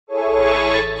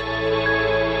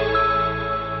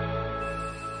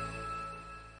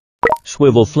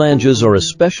Swivel flanges are a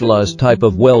specialized type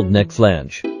of weld neck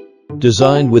flange,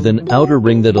 designed with an outer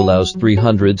ring that allows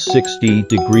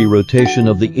 360-degree rotation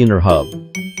of the inner hub.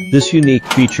 This unique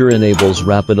feature enables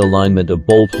rapid alignment of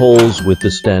bolt holes with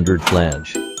the standard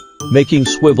flange, making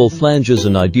swivel flanges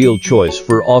an ideal choice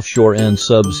for offshore and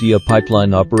subsea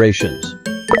pipeline operations.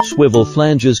 Swivel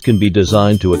flanges can be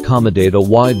designed to accommodate a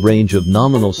wide range of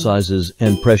nominal sizes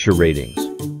and pressure ratings,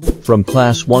 from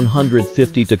class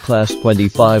 150 to class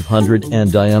 2500,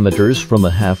 and diameters from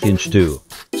 1/2 inch to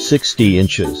 60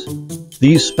 inches.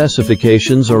 These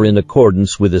specifications are in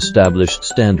accordance with established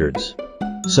standards,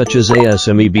 such as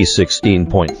ASME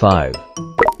 16.5,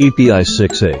 EPI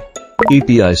 6A,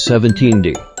 EPI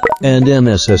 17D, and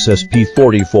MSSSP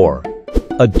 44.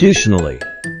 Additionally,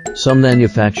 some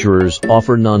manufacturers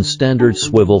offer non-standard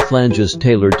swivel flanges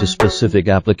tailored to specific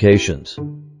applications,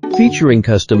 featuring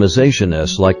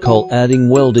customizations like adding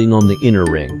welding on the inner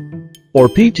ring, or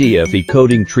PTFE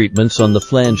coating treatments on the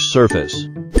flange surface.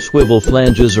 Swivel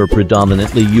flanges are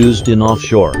predominantly used in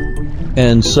offshore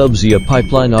and subsea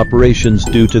pipeline operations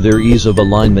due to their ease of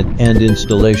alignment and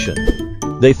installation.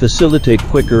 They facilitate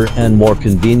quicker and more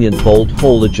convenient bolt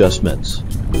hole adjustments,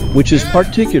 which is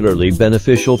particularly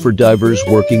beneficial for divers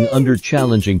working under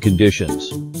challenging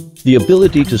conditions. The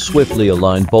ability to swiftly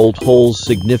align bolt holes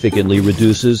significantly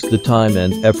reduces the time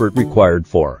and effort required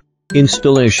for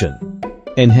installation,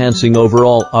 enhancing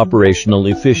overall operational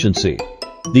efficiency.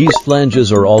 These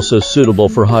flanges are also suitable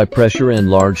for high-pressure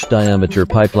and large-diameter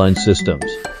pipeline systems,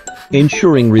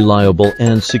 ensuring reliable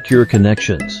and secure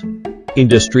connections.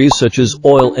 Industries such as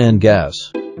oil and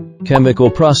gas, chemical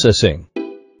processing,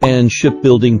 and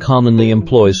shipbuilding commonly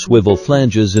employ swivel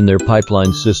flanges in their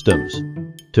pipeline systems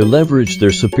to leverage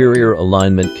their superior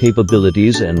alignment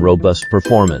capabilities and robust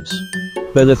performance.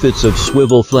 Benefits of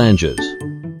swivel flanges: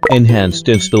 enhanced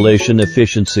installation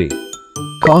efficiency,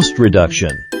 cost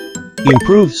reduction,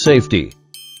 improved safety,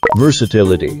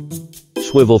 versatility.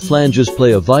 Swivel flanges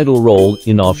play a vital role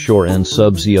in offshore and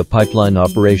subsea pipeline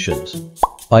operations.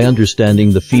 By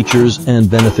understanding the features and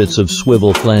benefits of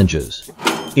swivel flanges,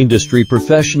 industry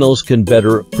professionals can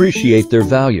better appreciate their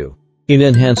value in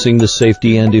enhancing the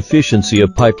safety and efficiency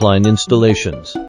of pipeline installations.